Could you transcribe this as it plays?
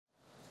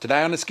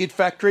Today on the Skid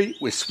Factory,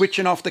 we're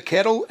switching off the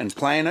kettle and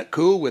playing it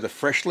cool with a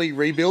freshly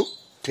rebuilt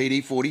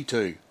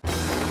TD42.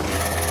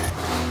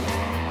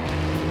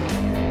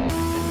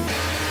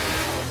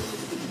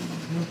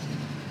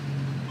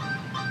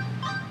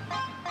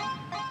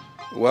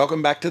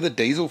 Welcome back to the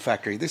Diesel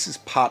Factory. This is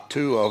part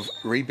 2 of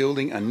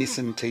rebuilding a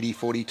Nissan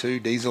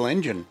TD42 diesel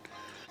engine.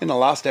 In the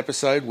last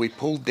episode, we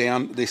pulled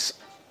down this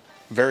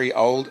very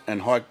old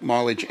and high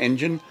mileage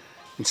engine,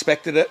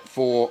 inspected it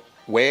for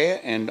wear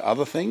and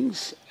other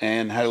things,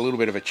 and had a little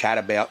bit of a chat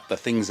about the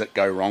things that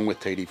go wrong with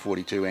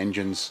TD42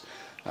 engines,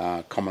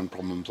 common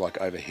problems like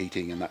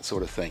overheating and that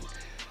sort of thing.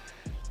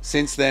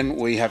 Since then,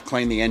 we have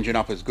cleaned the engine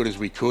up as good as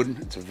we could.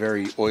 It's a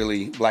very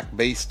oily black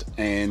beast,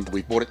 and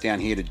we brought it down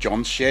here to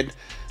John's shed.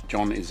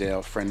 John is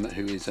our friend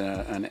who is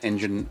an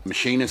engine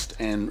machinist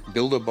and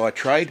builder by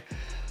trade.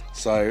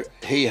 So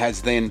he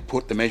has then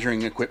put the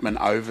measuring equipment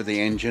over the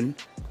engine,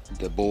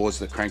 the bores,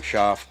 the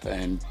crankshaft,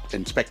 and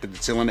inspected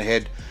the cylinder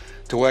head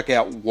to work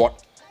out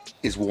what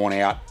is worn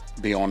out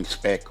beyond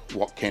spec,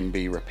 what can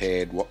be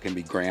repaired, what can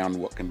be ground,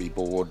 what can be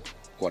bored,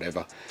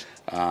 whatever.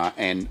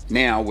 And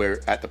now we're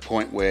at the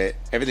point where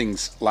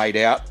everything's laid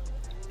out,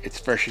 it's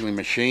freshly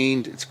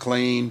machined, it's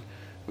clean,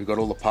 we've got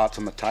all the parts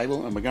on the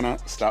table, and we're going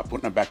to start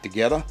putting it back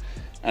together.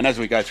 And as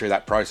we go through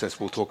that process,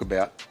 we'll talk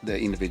about the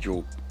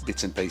individual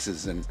bits and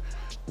pieces and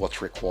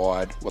what's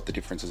required, what the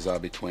differences are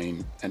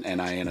between an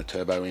NA and a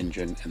turbo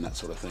engine, and that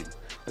sort of thing.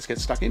 Let's get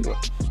stuck into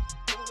it.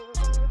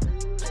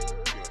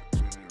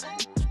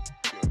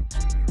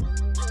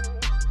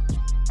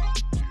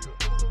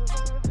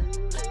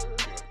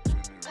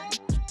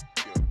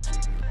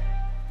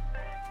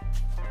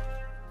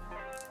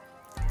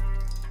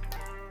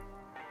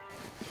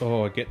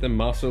 Oh, get the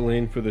muscle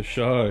in for the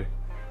show.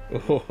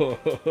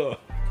 Oh.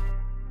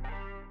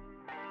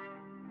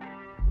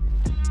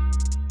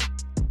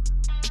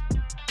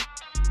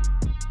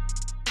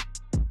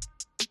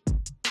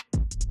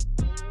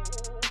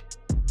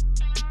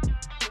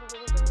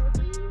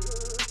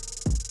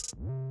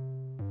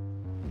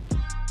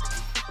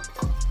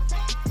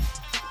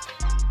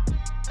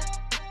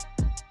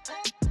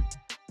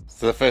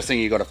 So the first thing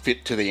you've got to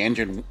fit to the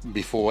engine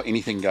before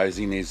anything goes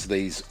in is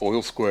these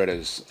oil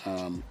squirters.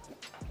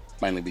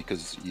 Mainly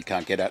because you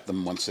can't get at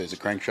them once there's a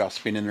crankshaft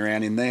spinning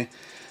around in there.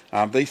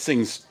 These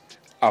things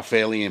are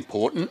fairly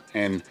important,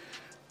 and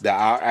they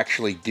are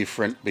actually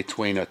different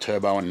between a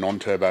turbo and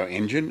non-turbo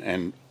engine,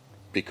 and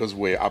because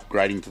we're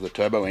upgrading to the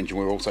turbo engine,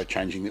 we're also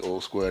changing the oil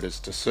squirters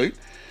to suit.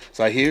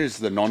 So here's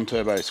the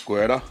non-turbo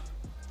squirter,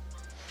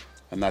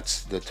 and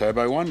that's the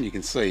turbo one. You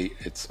can see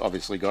it's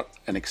obviously got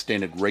an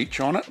extended reach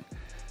on it,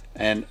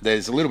 and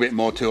there's a little bit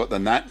more to it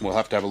than that. We'll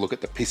have to have a look at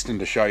the piston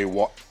to show you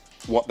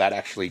what that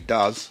actually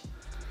does.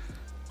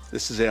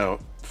 This is our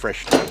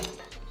fresh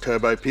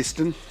turbo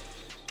piston.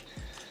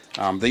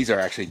 These are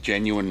actually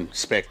genuine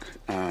spec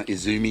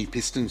Izumi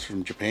pistons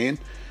from Japan,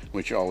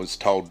 which I was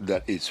told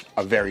that is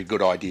a very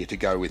good idea to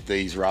go with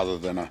these rather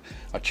than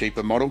a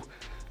cheaper model.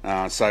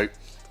 So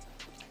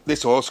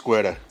this oil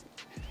squirter,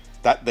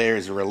 that there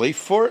is a relief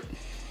for it.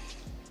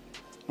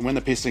 And when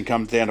the piston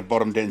comes down to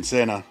bottom dead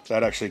center,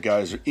 that actually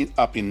goes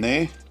up in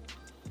there,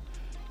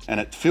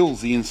 and it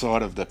fills the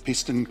inside of the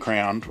piston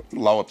crown,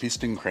 lower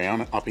piston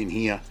crown up in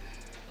here,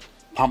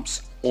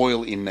 pumps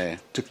oil in there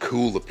to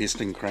cool the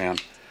piston crown,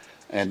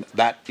 and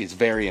that is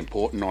very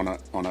important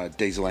on a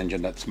diesel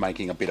engine that's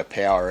making a bit of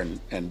power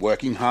and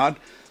working hard.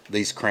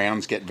 These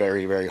crowns get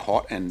very, very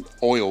hot, and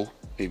oil,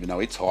 even though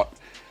it's hot,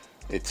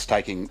 it's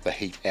taking the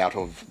heat out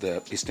of the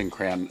piston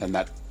crown, and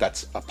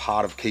that's a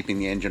part of keeping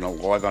the engine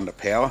alive under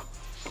power.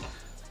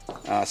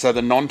 So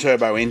the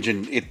non-turbo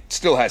engine, it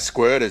still has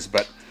squirters,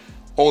 but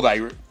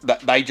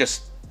they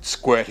just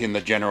squirt in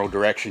the general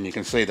direction. You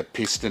can see the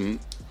piston,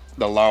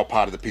 the lower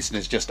part of the piston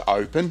is just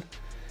open,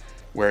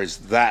 whereas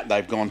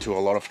they've gone to a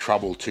lot of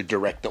trouble to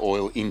direct the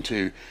oil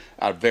into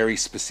a very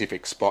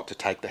specific spot to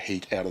take the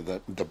heat out of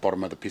the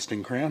bottom of the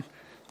piston crown.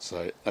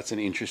 So that's an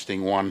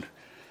interesting one,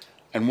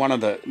 and one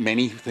of the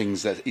many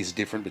things that is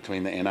different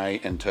between the NA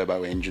and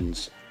turbo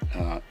engines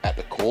at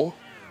the core.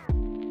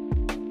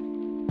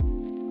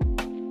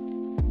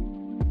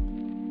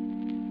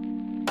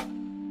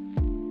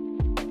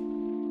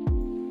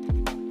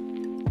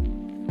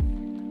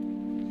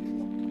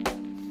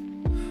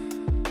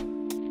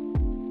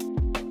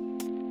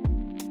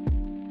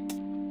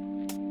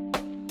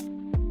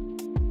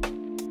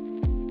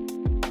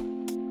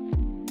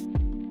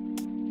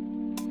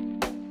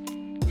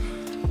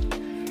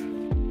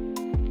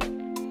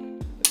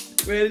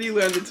 Where did you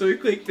learn the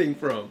 2-click thing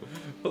from?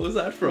 What was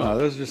that from? No,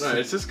 that was just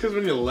it's just because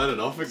when you let it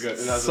off, it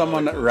goes.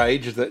 Someone that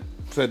raged that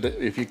said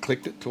that if you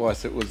clicked it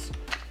twice, it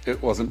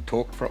wasn't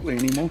torqued properly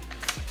anymore.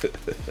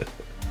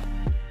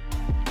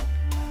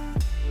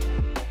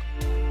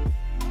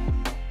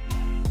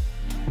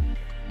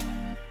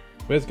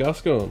 Where's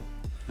Gus gone?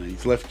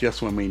 He's left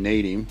just when we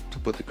need him to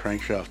put the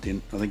crankshaft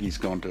in. I think he's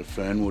gone to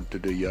Fernwood to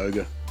do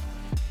yoga.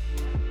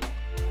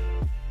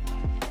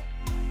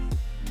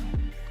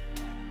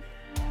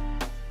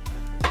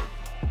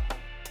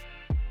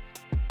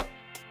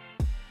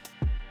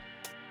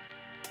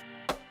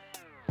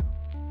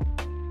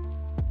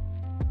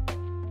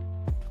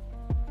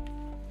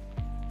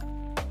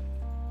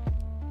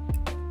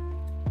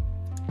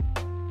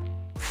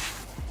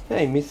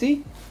 Hey,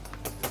 Missy.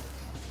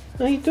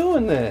 How you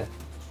doing there?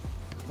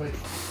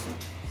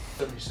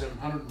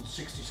 7,700,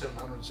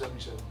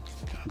 6,777.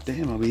 God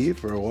damn, I'll be here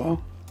for a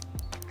while.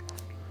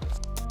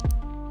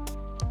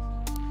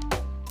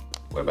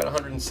 We're about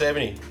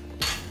 170.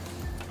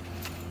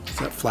 It's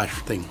that flash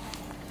thing.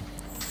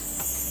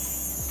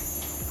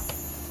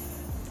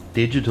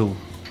 Digital.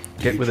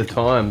 Get with the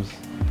times.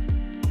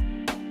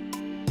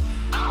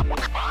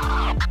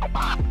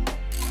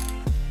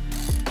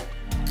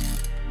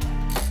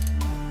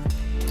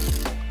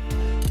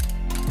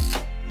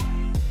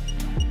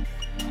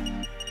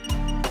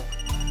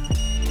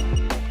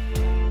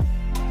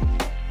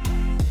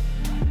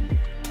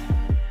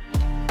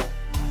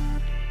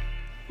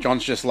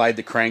 John's just laid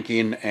the crank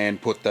in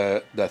and put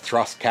the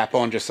thrust cap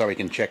on just so we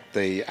can check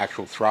the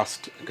actual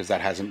thrust, because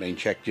that hasn't been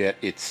checked yet.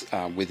 It's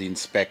within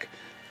spec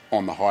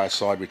on the higher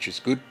side, which is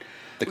good.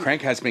 The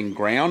crank has been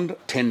ground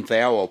 10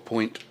 thou or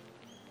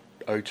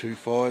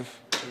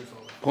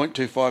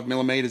 0.25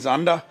 millimeters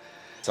under,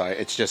 so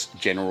it's just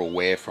general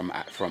wear from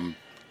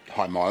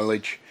high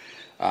mileage,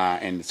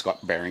 and it's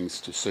got bearings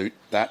to suit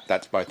that.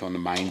 That's both on the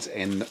mains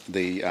and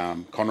the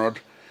Conrod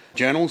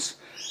journals.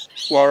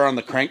 While we're on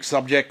the crank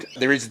subject,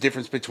 there is a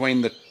difference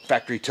between the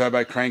factory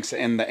turbo cranks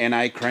and the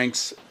NA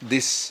cranks.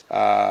 This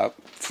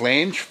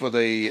flange for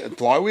the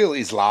flywheel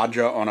is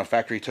larger on a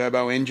factory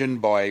turbo engine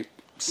by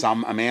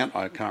some amount.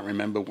 I can't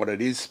remember what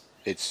it is.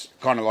 It's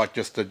kind of like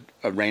just a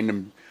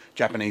random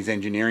Japanese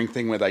engineering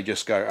thing where they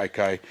just go,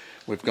 okay,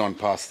 we've gone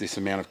past this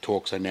amount of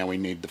torque, so now we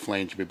need the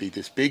flange to be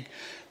this big.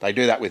 They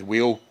do that with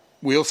wheel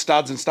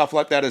studs and stuff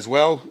like that as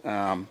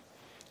well.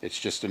 It's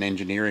just an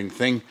engineering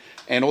thing.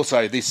 And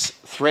also this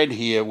thread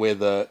here where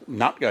the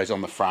nut goes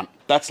on the front,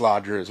 that's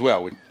larger as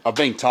well. I've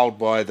been told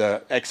by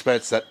the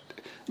experts that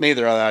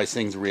neither of those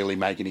things really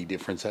make any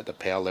difference at the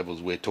power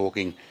levels we're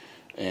talking,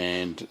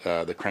 and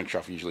the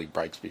crankshaft usually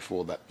breaks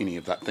before any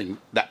of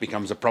that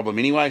becomes a problem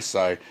anyway,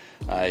 so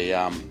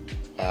a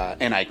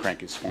NA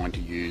crank is fine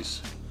to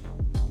use.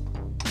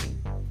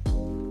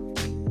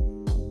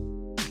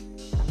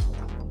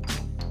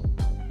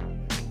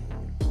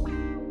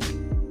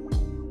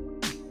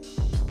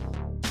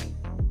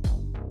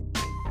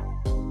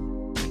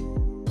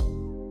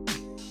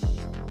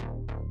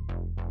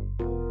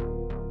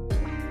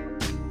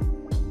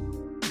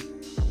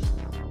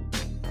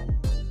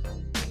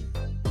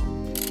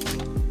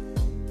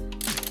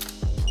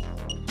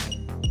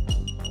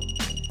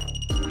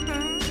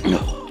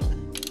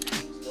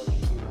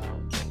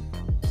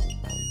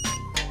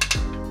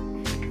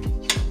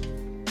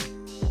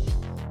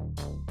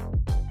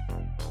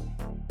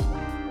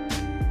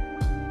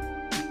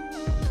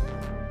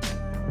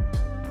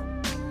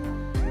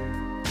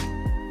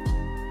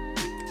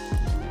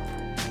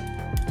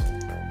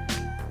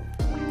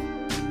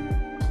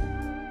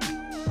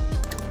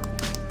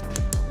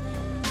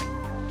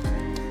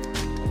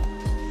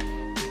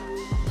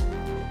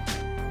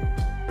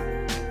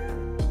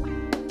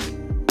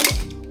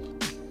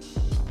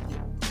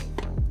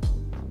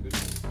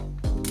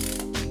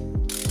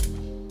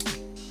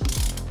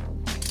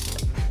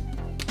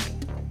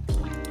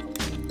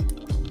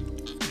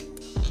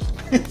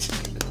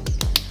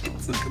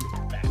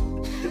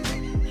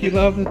 You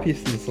love the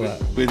piston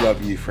slap. We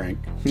love you, Frank.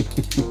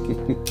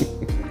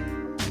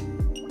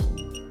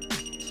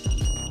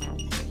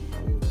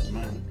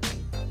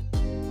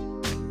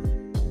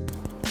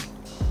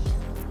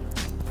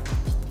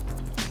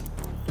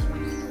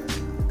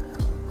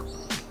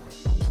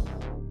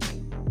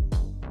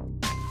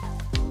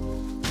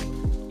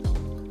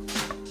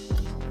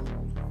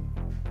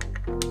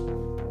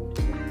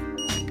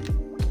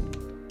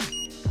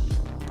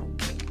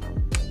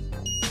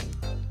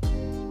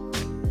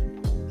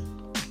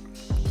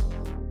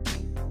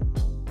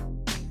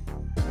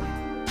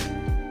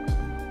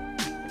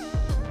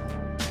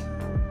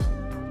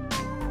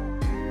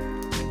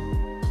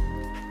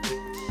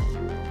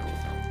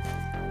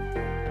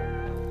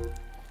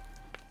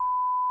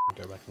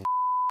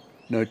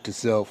 Note to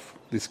self,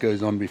 this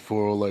goes on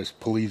before all those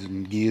pulleys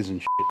and gears and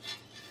shit.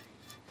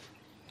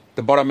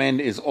 The bottom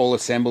end is all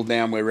assembled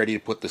now and we're ready to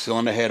put the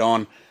cylinder head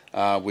on.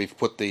 We've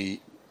put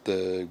the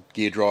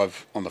gear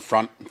drive on the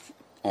front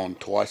on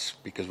twice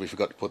because we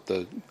forgot to put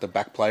the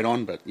back plate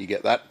on, but you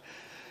get that.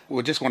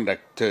 We just wanted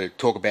to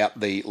talk about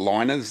the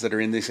liners that are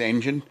in this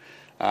engine.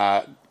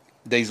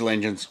 Diesel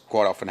engines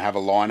quite often have a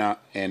liner,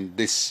 and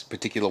this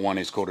particular one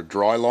is called a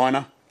dry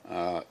liner.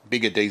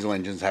 Bigger diesel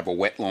engines have a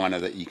wet liner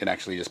that you can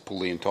actually just pull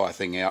the entire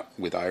thing out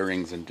with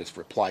O-rings and just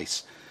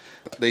replace.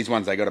 These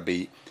ones, they got to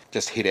be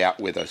just hit out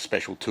with a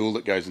special tool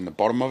that goes in the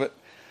bottom of it.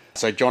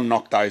 So John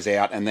knocked those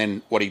out, and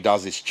then what he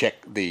does is check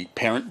the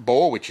parent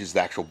bore, which is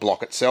the actual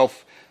block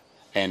itself,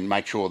 and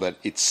make sure that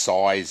its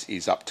size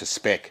is up to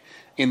spec.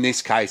 In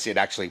this case, it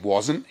actually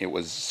wasn't. It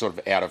was sort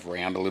of out of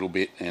round a little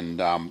bit, and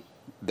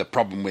the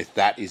problem with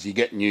that is you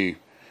get new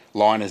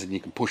liners and you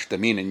can push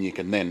them in and you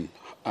can then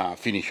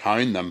finish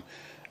hone them,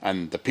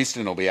 and the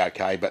piston will be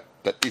okay, but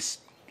this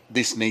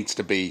needs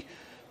to be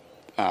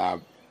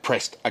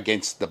pressed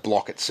against the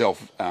block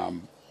itself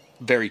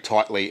very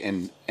tightly,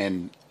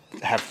 and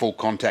have full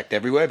contact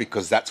everywhere,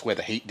 because that's where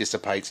the heat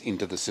dissipates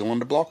into the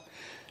cylinder block,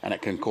 and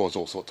it can cause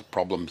all sorts of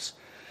problems.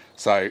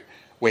 So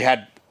we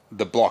had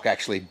the block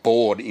actually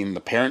bored in the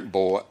parent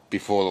bore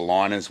before the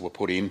liners were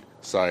put in,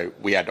 so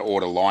we had to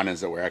order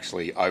liners that were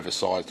actually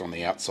oversized on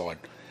the outside.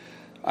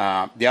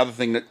 The other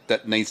thing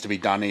that needs to be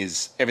done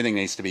is everything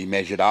needs to be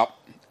measured up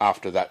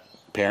after that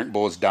parent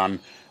bore's done.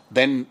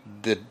 Then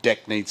the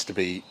deck needs to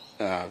be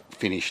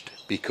finished,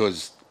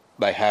 because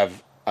they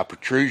have a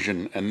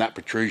protrusion, and that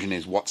protrusion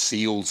is what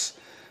seals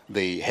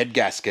the head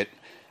gasket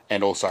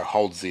and also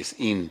holds this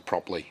in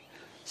properly.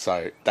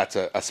 So that's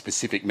a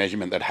specific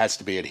measurement that has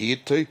to be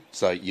adhered to.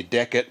 So you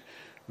deck it,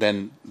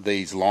 then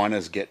these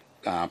liners get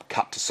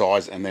cut to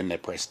size, and then they're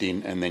pressed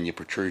in, and then your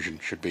protrusion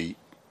should be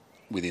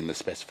within the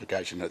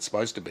specification that it's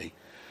supposed to be.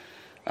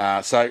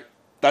 So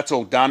that's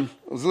all done.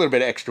 It was a little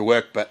bit of extra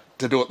work, but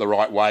to do it the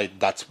right way,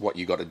 that's what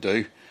you got to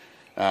do.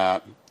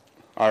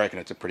 I reckon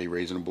it's a pretty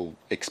reasonable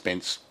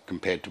expense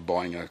compared to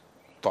buying a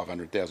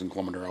 500,000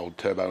 kilometre old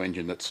turbo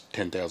engine that's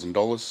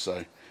 $10,000.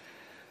 So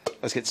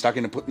let's get stuck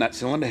into putting that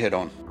cylinder head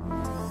on.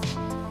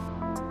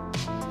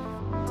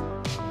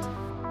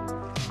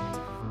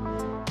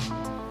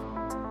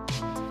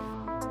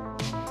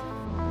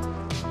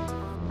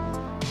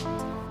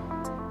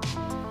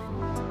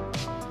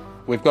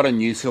 We've got a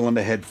new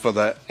cylinder head for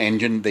the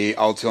engine. The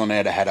old cylinder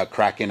head had a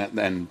crack in it,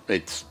 and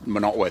it's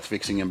not worth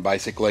fixing them,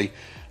 basically.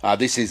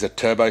 This is a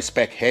turbo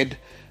spec head,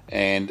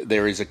 and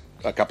there is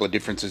a couple of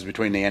differences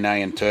between the NA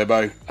and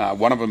turbo.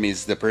 One of them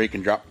is the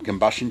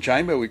pre-combustion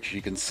chamber, which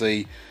you can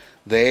see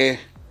there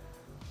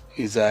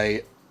is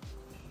a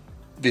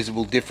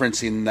visible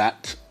difference in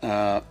that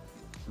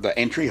the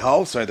entry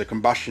hole. So the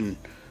combustion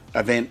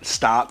event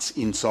starts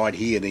inside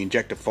here, the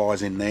injector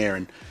fires in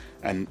there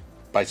and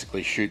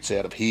basically shoots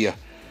out of here.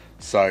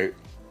 So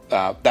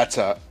that's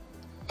a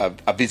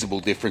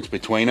visible difference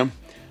between them.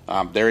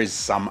 There is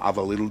some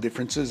other little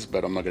differences,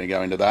 but I'm not going to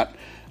go into that.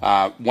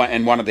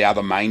 And one of the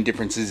other main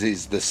differences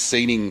is the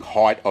seating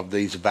height of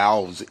these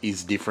valves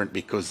is different,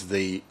 because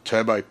the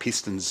turbo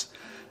pistons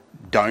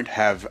don't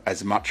have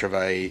as much of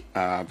a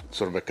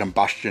sort of a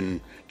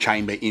combustion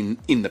chamber in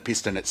the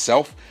piston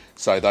itself.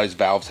 So those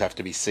valves have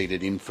to be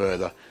seated in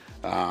further.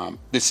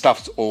 This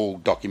stuff's all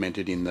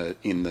documented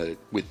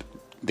with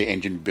the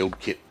engine build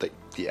kit, that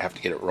you have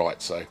to get it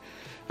right. So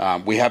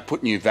we have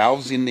put new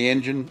valves in the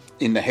engine,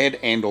 in the head,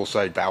 and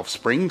also valve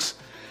springs.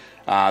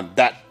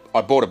 That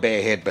I bought a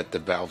bare head, but the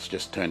valves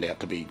just turned out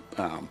to be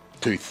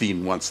too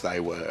thin once they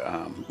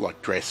were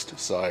like dressed.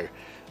 So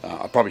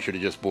I probably should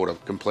have just bought a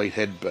complete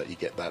head, but you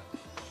get that.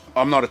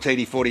 I'm not a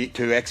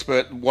TD42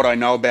 expert. What I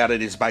know about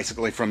it is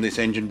basically from this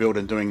engine build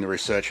and doing the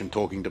research and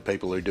talking to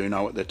people who do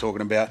know what they're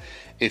talking about.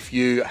 If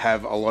you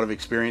have a lot of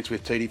experience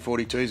with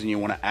TD42s and you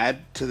want to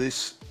add to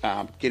this,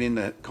 get in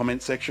the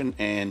comment section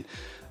and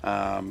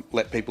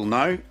let people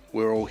know.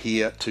 We're all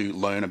here to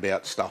learn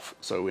about stuff,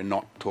 so we're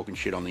not talking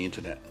shit on the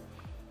internet.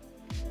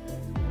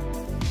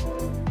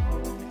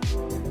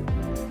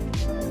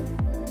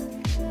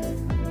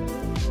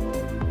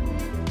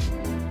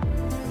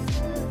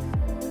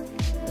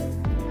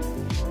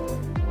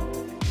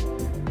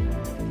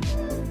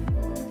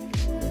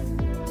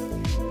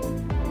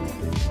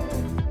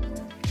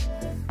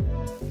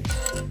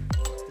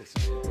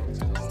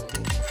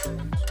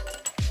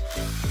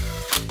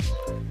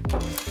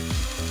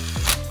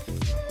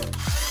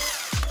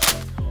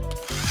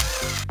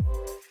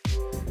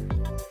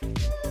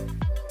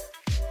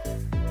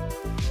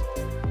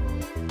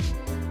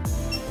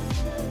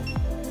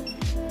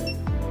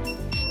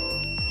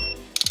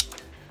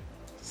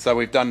 So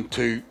we've done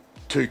two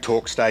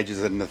torque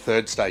stages, and the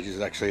third stage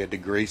is actually a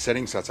degree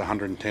setting, so it's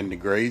 110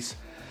 degrees.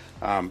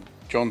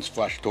 John's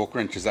flash torque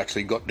wrench has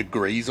actually got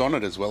degrees on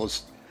it, as well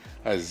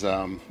as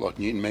like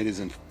Newton meters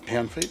and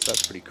pound feet.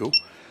 That's pretty cool.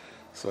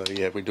 So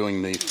yeah, we're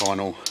doing the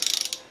final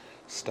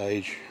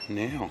stage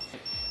now,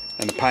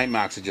 and the paint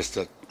marks are just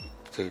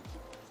to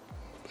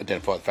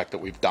identify the fact that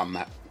we've done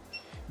that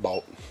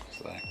bolt.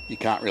 So you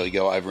can't really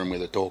go over them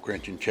with a torque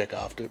wrench and check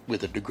after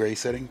with a degree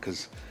setting,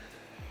 because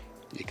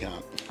you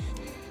can't.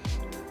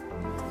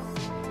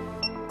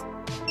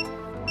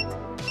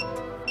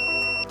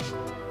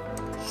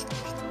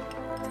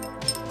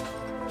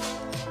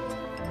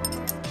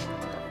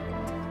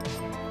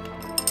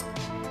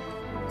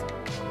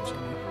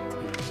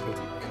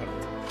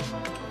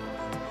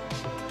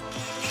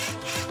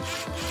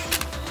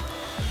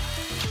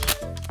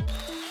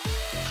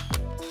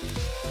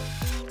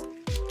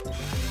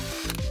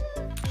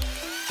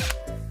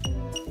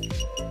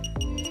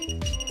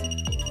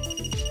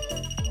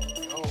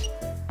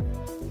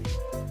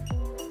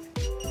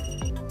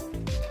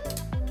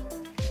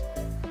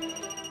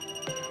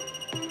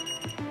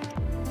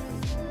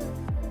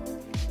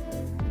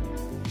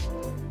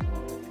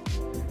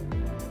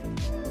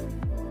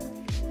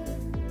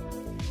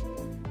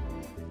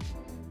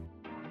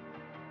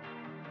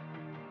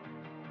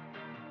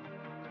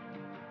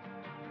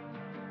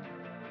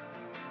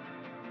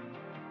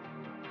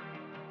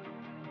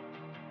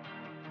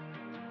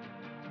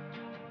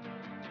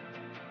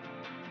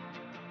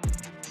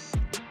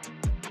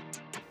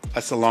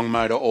 That's the long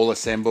motor all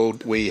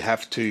assembled. We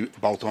have to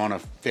bolt on a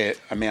fair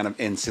amount of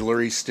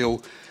ancillaries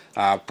still.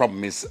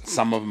 Problem is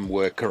some of them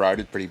were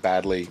corroded pretty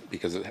badly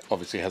because it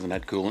obviously hasn't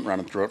had coolant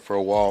running through it for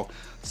a while.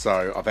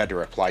 So I've had to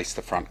replace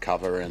the front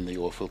cover and the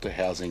oil filter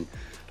housing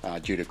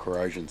due to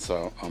corrosion.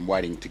 So I'm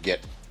waiting to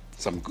get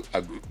some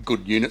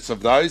good units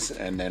of those,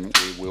 and then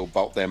we will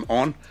bolt them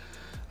on.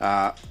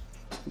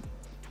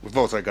 We've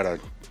also got to,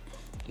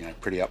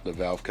 pretty up the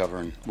valve cover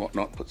and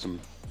whatnot, put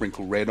some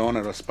wrinkle red on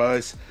it, I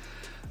suppose.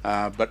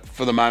 But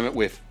for the moment,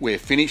 we're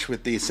finished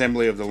with the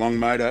assembly of the long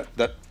motor.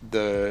 That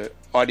the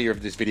idea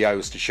of this video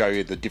is to show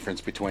you the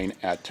difference between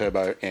our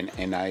turbo and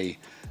NA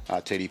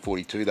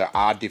TD42. There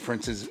are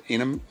differences in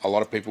them. A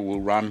lot of people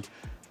will run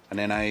an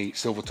NA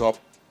Silvertop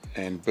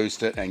and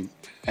boost it, and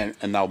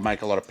they'll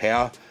make a lot of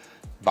power,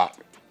 but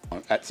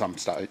at some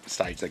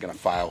stage they're going to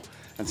fail.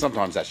 And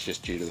sometimes that's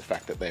just due to the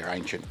fact that they're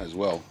ancient as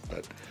well.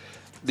 But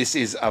this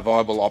is a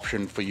viable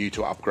option for you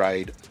to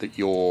upgrade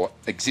your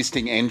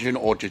existing engine,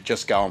 or to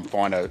just go and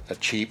find a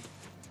cheap,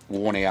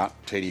 worn out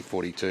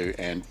TD42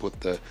 and put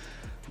the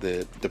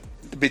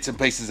bits and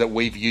pieces that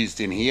we've used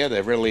in here.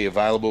 They're readily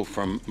available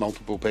from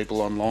multiple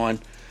people online,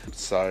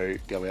 so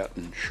go out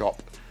and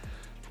shop.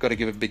 Got to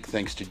give a big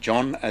thanks to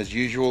John, as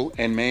usual,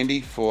 and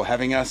Mandy for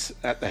having us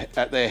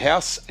at their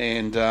house.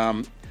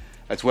 And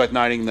it's worth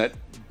noting that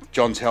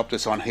John's helped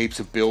us on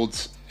heaps of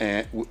builds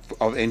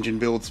of engine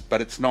builds,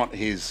 but it's not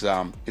his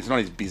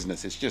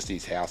business. It's just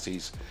his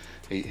house.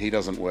 He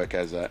doesn't work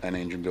as an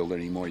engine builder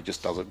anymore. He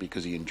just does it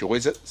because he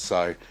enjoys it.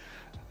 So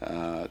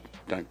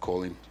don't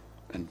call him,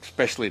 and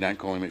especially don't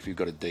call him if you've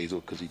got a diesel,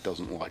 because he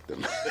doesn't like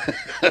them.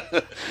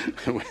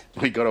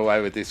 We got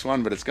away with this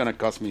one, but it's going to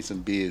cost me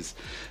some beers.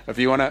 If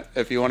you want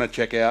to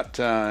check out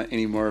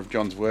any more of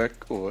John's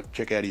work, or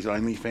check out his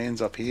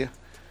OnlyFans up here,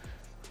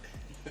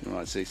 you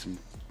might see some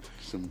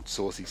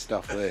saucy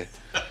stuff there.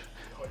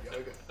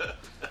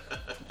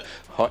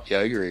 Hot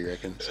yoga, he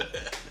reckons.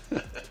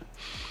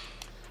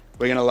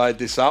 We're going to load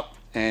this up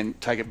and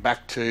take it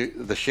back to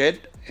the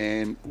shed,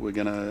 and we're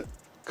going to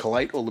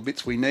collate all the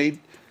bits we need,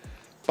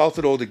 bolt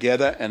it all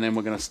together, and then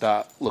we're going to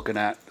start looking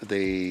at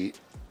the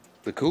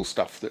cool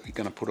stuff that we're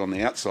going to put on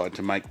the outside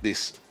to make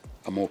this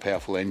a more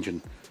powerful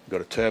engine. We've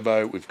got a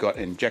turbo, we've got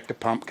an injector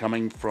pump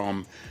coming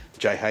from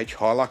JH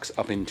Hilux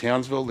up in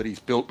Townsville that he's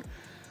built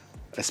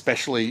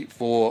especially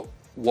for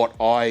what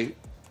I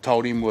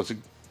told him was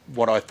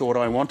what I thought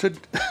I wanted.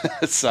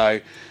 So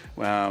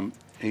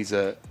he's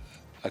a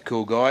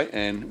cool guy,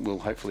 and we'll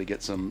hopefully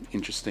get some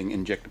interesting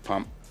injector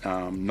pump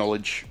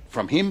knowledge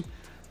from him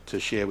to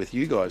share with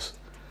you guys.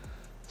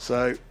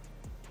 So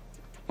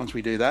once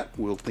we do that,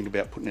 we'll think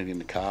about putting it in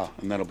the car,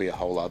 and that'll be a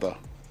whole other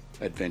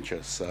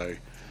adventure. So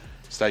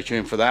stay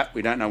tuned for that.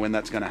 We don't know when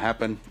that's going to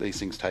happen. These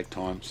things take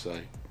time, so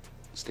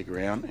stick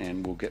around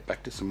and we'll get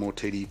back to some more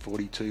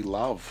TD42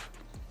 love.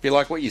 If you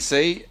like what you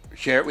see,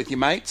 share it with your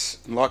mates,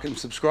 like and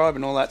subscribe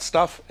and all that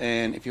stuff.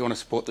 And if you want to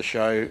support the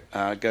show,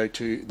 go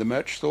to the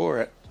merch store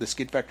at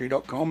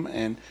theskidfactory.com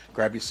and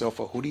grab yourself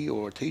a hoodie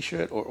or a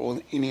t-shirt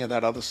or any of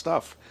that other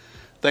stuff.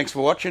 Thanks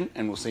for watching,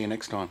 and we'll see you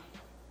next time.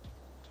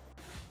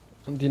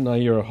 I didn't know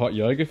you're a hot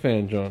yoga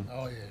fan, John.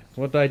 Oh, yeah.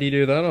 What day do you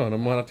do that on? I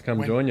might have to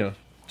come join you.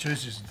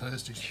 Tuesdays and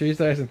Thursdays.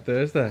 Tuesdays and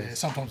Thursdays? Yeah,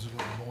 sometimes we've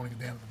got in the morning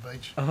down at the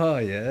beach. Oh,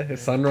 yeah. A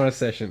sunrise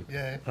session.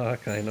 Yeah.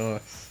 Okay,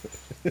 nice.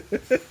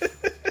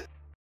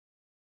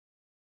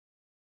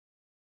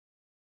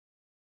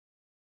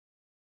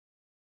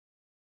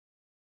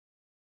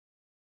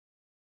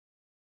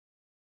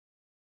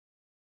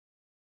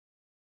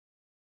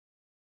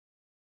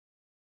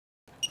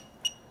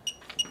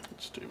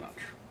 It's too much.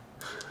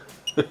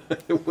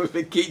 If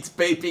it keeps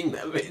beeping,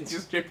 that means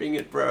you're stripping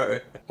it, bro.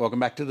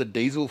 Welcome back to the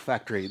Diesel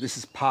Factory. This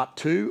is part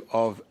 2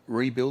 of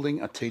rebuilding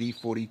a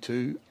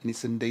TD42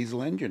 Nissan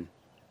diesel engine.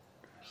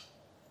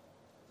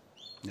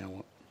 Now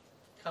what?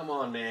 Come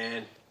on,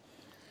 man.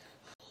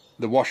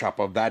 The wash up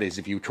of that is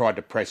if you tried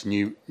to press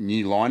new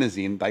liners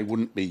in, they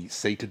wouldn't be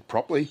seated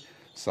properly,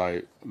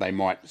 so they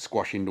might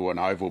squash into an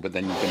oval, but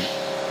then you can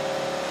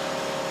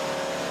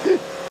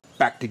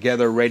back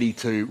together ready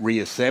to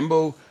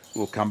reassemble.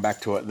 We'll come back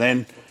to it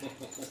then.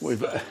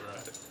 We've Am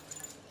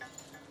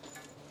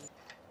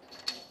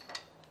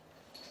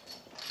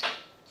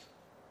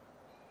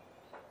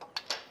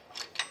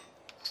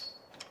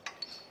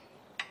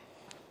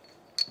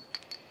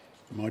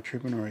I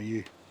tripping or are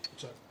you?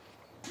 So,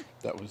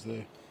 That was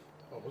there.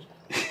 what was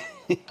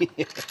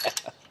it?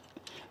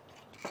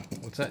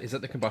 What's that? Is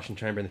that the combustion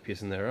chamber in the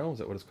piston there, Al? Is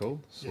that what it's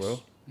called?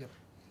 Swirl? Yes.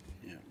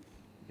 Yep.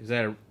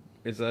 Yeah.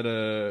 Is that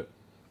a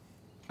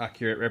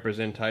accurate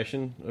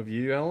representation of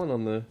you, Alan,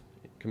 on the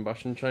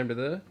combustion chamber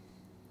there?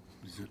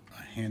 Is it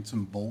a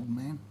handsome bald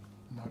man?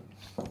 No.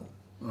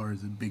 Or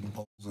is it big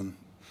balls and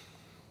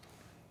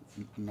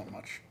not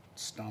much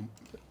stump?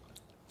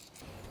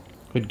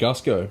 Where'd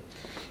Gus go?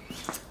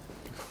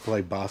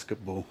 Play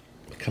basketball.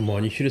 Come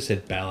on, you should have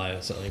said ballet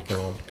or something. Come on.